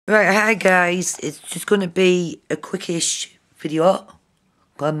Right, hi guys, it's just going to be a quickish video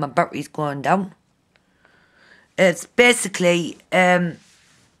because my battery's going down. It's basically, my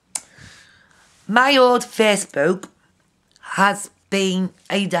old Facebook has been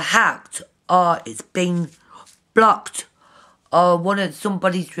either hacked or it's been blocked or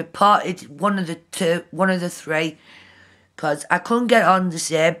somebody's reported one of the three, because I couldn't get on the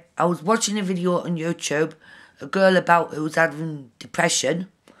same. I was watching a video on YouTube, a girl who was having depression,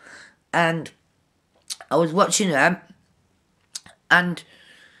 and I was watching her and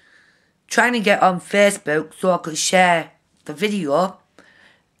trying to get on Facebook so I could share the video,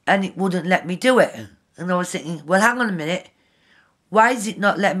 and it wouldn't let me do it. And I was thinking, well, hang on a minute, why is it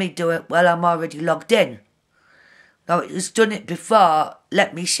not letting me do it while I'm already logged in? Now, it's done it before,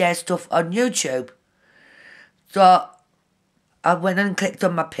 let me share stuff on YouTube. So I went and clicked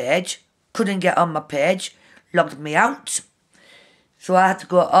on my page, couldn't get on my page, logged me out. So I had to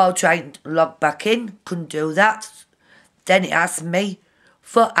go try and log back in, couldn't do that. Then it asked me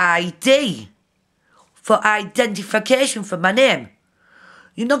for ID, for identification for my name.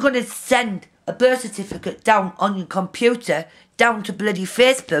 You're not going to send a birth certificate down on your computer, down to bloody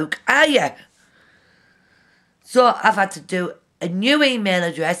Facebook, are you? So I've had to do a new email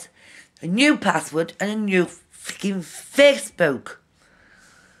address, a new password, and a new freaking Facebook.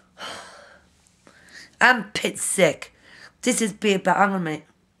 I'm pit sick. This has been about, hang on a minute,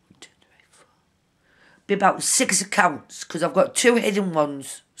 1, 2, 3, 4. Be about 6 accounts, because I've got 2 hidden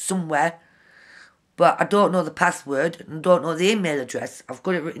ones somewhere, but I don't know the password and don't know the email address. I've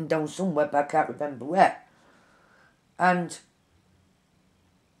got it written down somewhere, but I can't remember where. And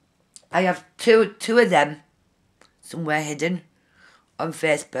I have two of them somewhere hidden on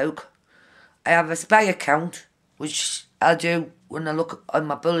Facebook. I have a spy account, which I'll do when I look on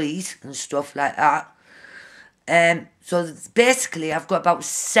my bullies and stuff like that. So basically I've got about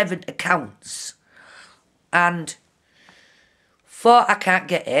 7 accounts, and 4 I can't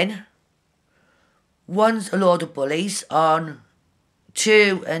get in. 1's a load of bullies on,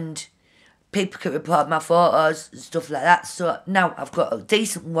 2 and people can report my photos and stuff like that. So now I've got a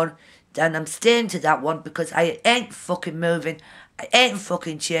decent one, and I'm staying to that one because I ain't fucking moving, I ain't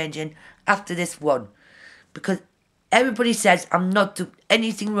fucking changing after this one, because everybody says I'm not doing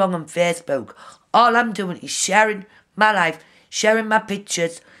anything wrong on Facebook. All I'm doing is sharing my life, sharing my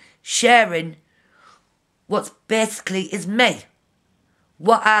pictures, sharing what's basically is me,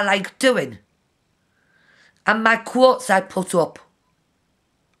 what I like doing, and my quotes I put up.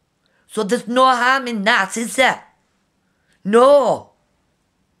 So there's no harm in that, is there? No.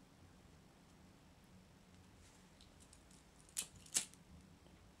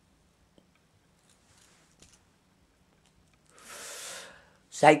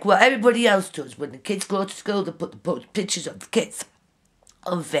 It's like what everybody else does. When the kids go to school, they put the pictures of the kids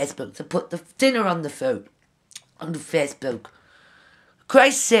on Facebook. They put the dinner on the food on the Facebook. For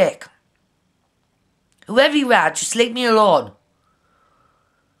Christ's sake. Whoever you are, just leave me alone.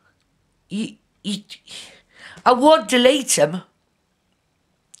 I won't delete them.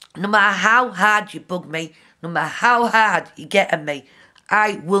 No matter how hard you bug me, no matter how hard you get at me,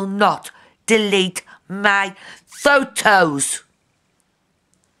 I will not delete my photos.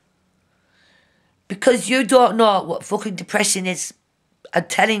 Because you don't know what fucking depression is, I'm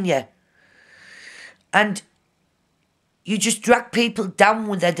telling you. And you just drag people down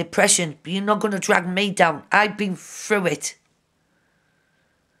with their depression, but you're not going to drag me down. I've been through it.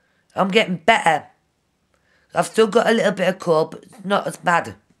 I'm getting better. I've still got a little bit of cold, but it's not as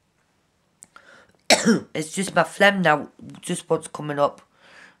bad. It's just my phlegm now, just what's coming up.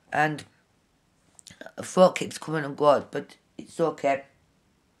 And a thought keeps coming and going, but it's okay.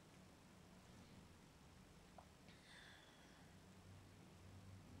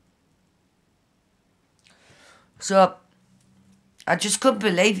 So, I just couldn't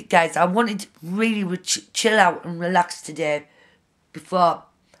believe it, guys. I wanted to really chill out and relax today before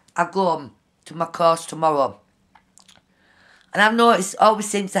I go home to my course tomorrow. And I've noticed it always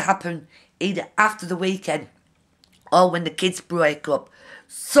seems to happen either after the weekend or when the kids break up.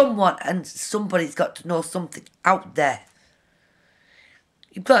 Somebody's got to know something out there.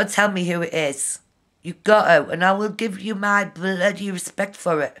 You've got to tell me who it is. You've got to, and I will give you my bloody respect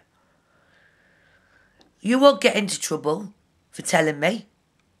for it. You won't get into trouble for telling me.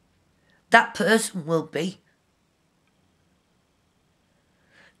 That person will be.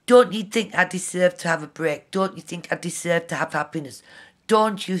 Don't you think I deserve to have a break? Don't you think I deserve to have happiness?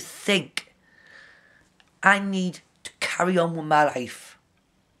 Don't you think I need to carry on with my life?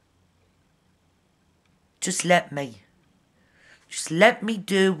 Just let me. Just let me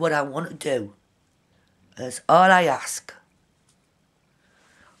do what I want to do. That's all I ask.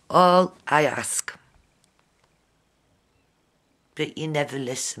 all I ask. But you never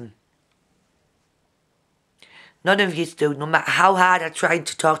listen. None of you do, no matter how hard I tried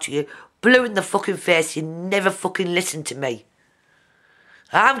to talk to you, blue in the fucking face, you never fucking listen to me.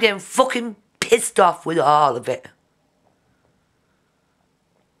 I'm getting fucking pissed off with all of it.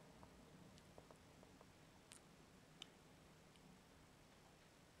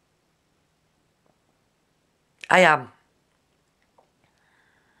 I am.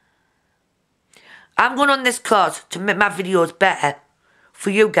 I'm going on this course to make my videos better for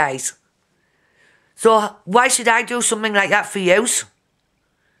you guys. So why should I do something like that for you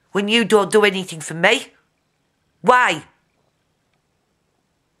when you don't do anything for me? Why?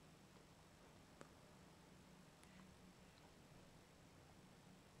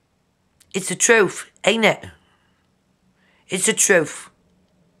 It's the truth, ain't it? It's the truth.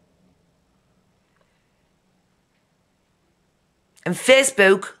 And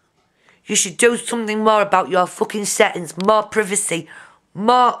Facebook, you should do something more about your fucking settings, more privacy,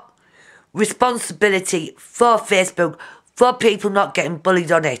 more responsibility for Facebook, for people not getting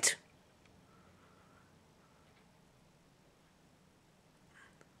bullied on it.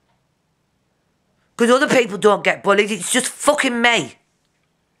 Because other people don't get bullied, it's just fucking me.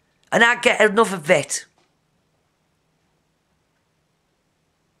 And I get enough of it.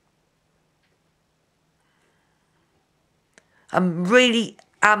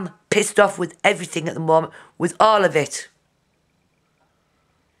 I'm pissed off with everything at the moment, with all of it.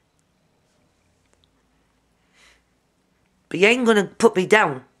 But you ain't gonna put me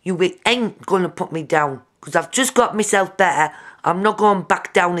down. You ain't gonna put me down. Because I've just got myself better. I'm not going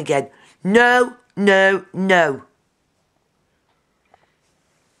back down again. No, no, no.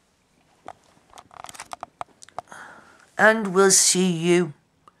 And we'll see you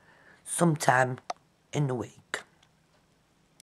sometime in the week.